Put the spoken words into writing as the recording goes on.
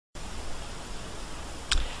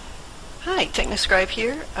Hi, Technascribe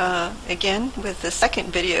here, again with the second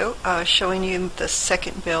video showing you the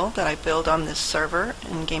second build that I build on this server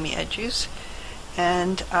in GamingEdus.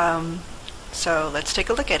 And so let's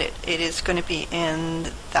take a look at it. It is going to be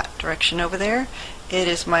in that direction over there. It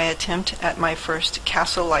is my attempt at my first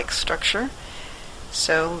castle-like structure.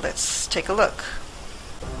 So let's take a look.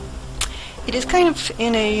 It is kind of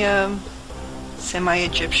in a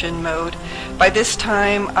semi-Egyptian mode. By this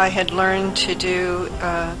time I had learned to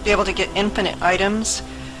be able to get infinite items,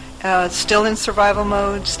 still in survival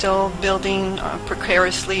mode, still building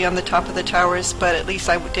precariously on the top of the towers, but at least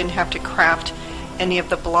I didn't have to craft any of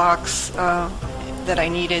the blocks that I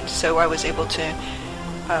needed, so I was able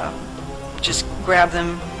to just grab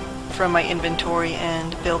them from my inventory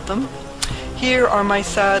and build them. Here are my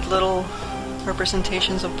sad little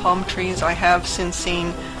representations of palm trees. I have since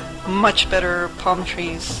seen much better palm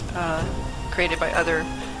trees created by other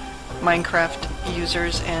Minecraft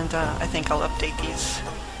users, and I think I'll update these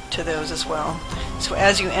to those as well. So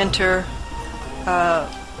as you enter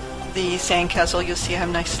the Sandcastle, you'll see I have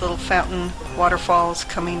nice little fountain waterfalls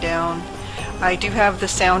coming down. I do have the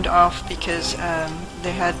sound off because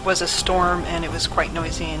there was a storm and it was quite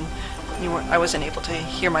noisy, and I wasn't able to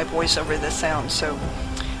hear my voice over the sound, so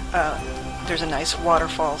there's a nice water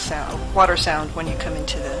sound when you come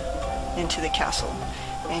into the castle.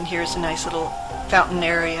 And here's a nice little fountain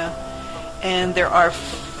area, and there are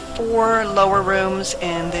 4 lower rooms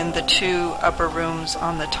and then the 2 upper rooms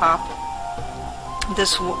on the top.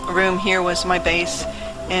 This room here was my base,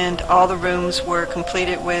 and all the rooms were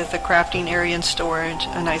completed with a crafting area and storage,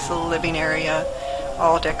 a nice little living area,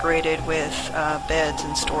 all decorated with beds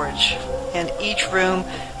and storage. And each room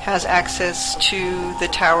has access to the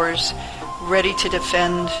towers, ready to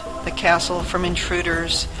defend the castle from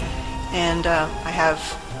intruders, and I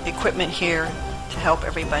have equipment here to help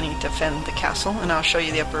everybody defend the castle, and I'll show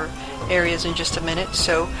you the upper areas in just a minute.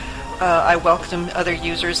 So I welcomed other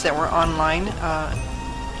users that were online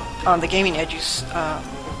on the GamingEdus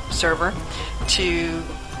server to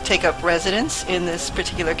take up residence in this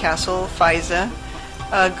particular castle. Faiza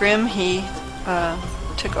Grim, he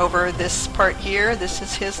took over this part here. This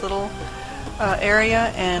is his little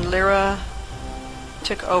area, and Lyra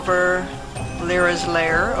took over Lyra's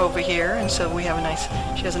lair over here, and so we have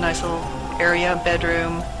she has a nice little area,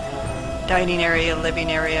 bedroom, dining area,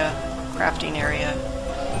 living area, crafting area.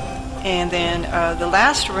 And then the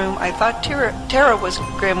last room, I thought Tara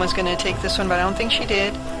Grim was going to take this one, but I don't think she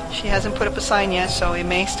did. She hasn't put up a sign yet, so it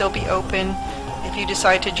may still be open. If you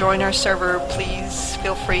decide to join our server, please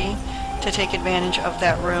feel free to take advantage of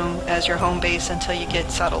that room as your home base until you get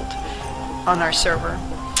settled on our server.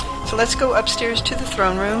 So let's go upstairs to the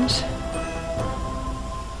throne rooms.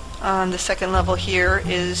 On the second level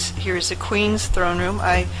here's the Queen's throne room.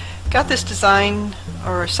 I got this design,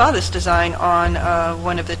 or saw this design, on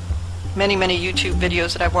one of the many YouTube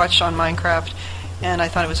videos that I've watched on Minecraft, and I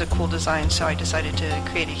thought it was a cool design, so I decided to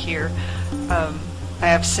create it here. I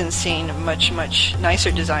have since seen much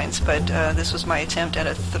nicer designs, but this was my attempt at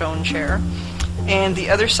a throne chair. And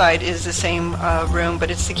the other side is the same room,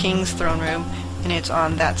 but it's the King's throne room, and it's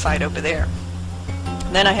on that side over there.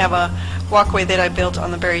 Then I have a walkway that I built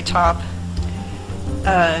on the very top,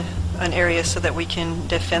 an area so that we can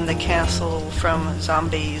defend the castle from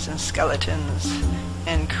zombies and skeletons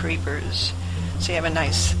and creepers. So you have a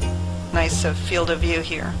nice field of view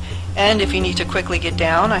here. And if you need to quickly get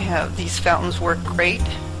down, I have these fountains work great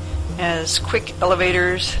as quick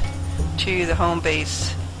elevators to the home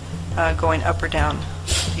base, going up or down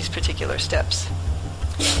these particular steps.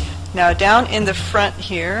 Now down in the front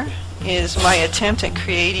here is my attempt at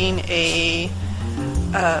creating a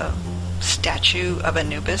statue of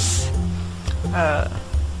Anubis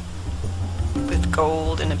with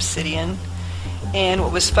gold and obsidian. And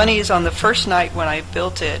what was funny is on the first night when I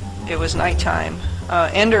built it, it was nighttime.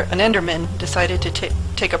 An Enderman decided to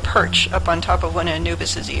take a perch up on top of one of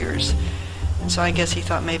Anubis's ears, and so I guess he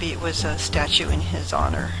thought maybe it was a statue in his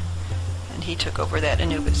honor, and he took over that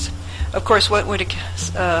Anubis. Of course, what would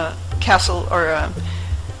a castle or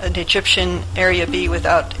an Egyptian area be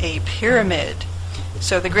without a pyramid?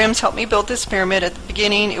 So the Grims helped me build this pyramid. At the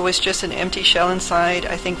beginning, it was just an empty shell inside.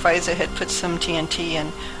 I think Faiza had put some TNT, and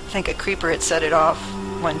I think a creeper had set it off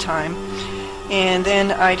one time. And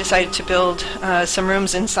then I decided to build some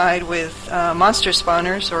rooms inside with monster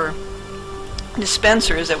spawners, or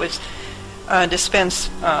dispensers that would dispense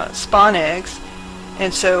spawn eggs.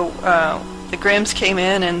 And so the Grims came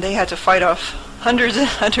in, and they had to fight off hundreds and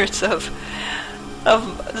hundreds of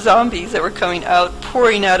zombies that were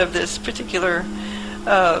pouring out of this particular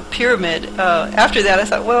pyramid. After that, I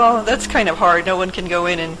thought, well, that's kind of hard. No one can go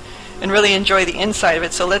in and and really enjoy the inside of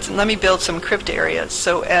it. So let me build some crypt areas.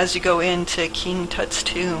 So as you go into King Tut's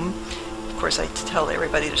tomb, of course I tell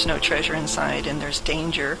everybody there's no treasure inside and there's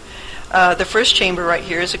danger. The first chamber right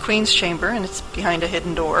here is a queen's chamber, and it's behind a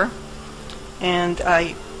hidden door. And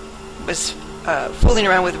I was fooling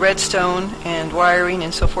around with redstone and wiring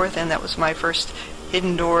and so forth, and that was my first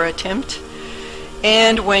hidden door attempt.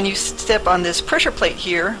 And when you step on this pressure plate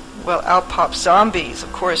here, well, out pop zombies.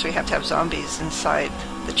 Of course, we have to have zombies inside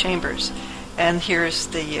the chambers. And here's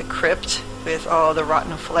the crypt with all the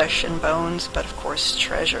rotten flesh and bones, but of course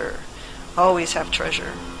treasure. Always have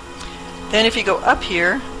treasure. Then if you go up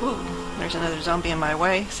here, ooh, there's another zombie in my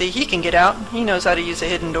way. See, he can get out. He knows how to use a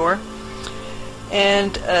hidden door.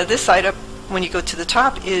 And this side up, when you go to the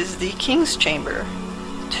top, is the King's Chamber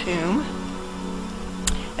tomb.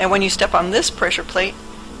 And when you step on this pressure plate,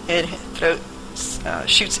 it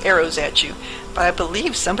shoots arrows at you. But I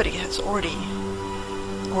believe somebody has already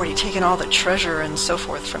taken all the treasure and so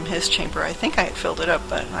forth from his chamber. I think I had filled it up,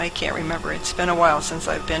 but I can't remember. It's been a while since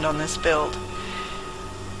I've been on this build.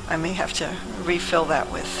 I may have to refill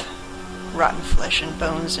that with rotten flesh and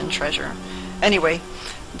bones and treasure. Anyway,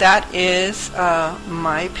 that is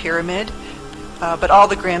my pyramid. But all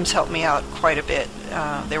the Grahams helped me out quite a bit.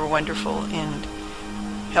 They were wonderful in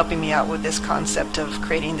helping me out with this concept of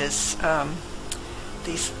creating this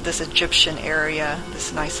this Egyptian area,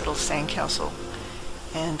 this nice little sandcastle.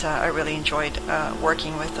 And I really enjoyed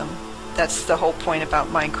working with them. That's the whole point about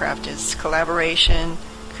Minecraft, is collaboration,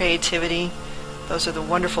 creativity. Those are the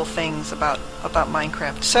wonderful things about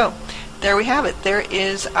Minecraft. So there we have it. There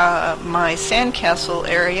is my Sandcastle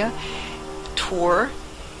area tour,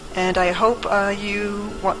 and I hope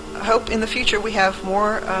hope in the future we have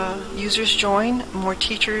more users join, more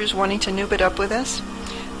teachers wanting to noob it up with us.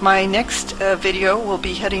 My next video will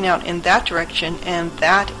be heading out in that direction, and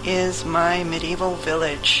that is my medieval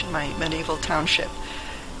village, my medieval township.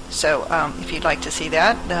 So if you'd like to see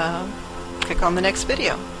that, click on the next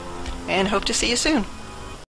video, and hope to see you soon.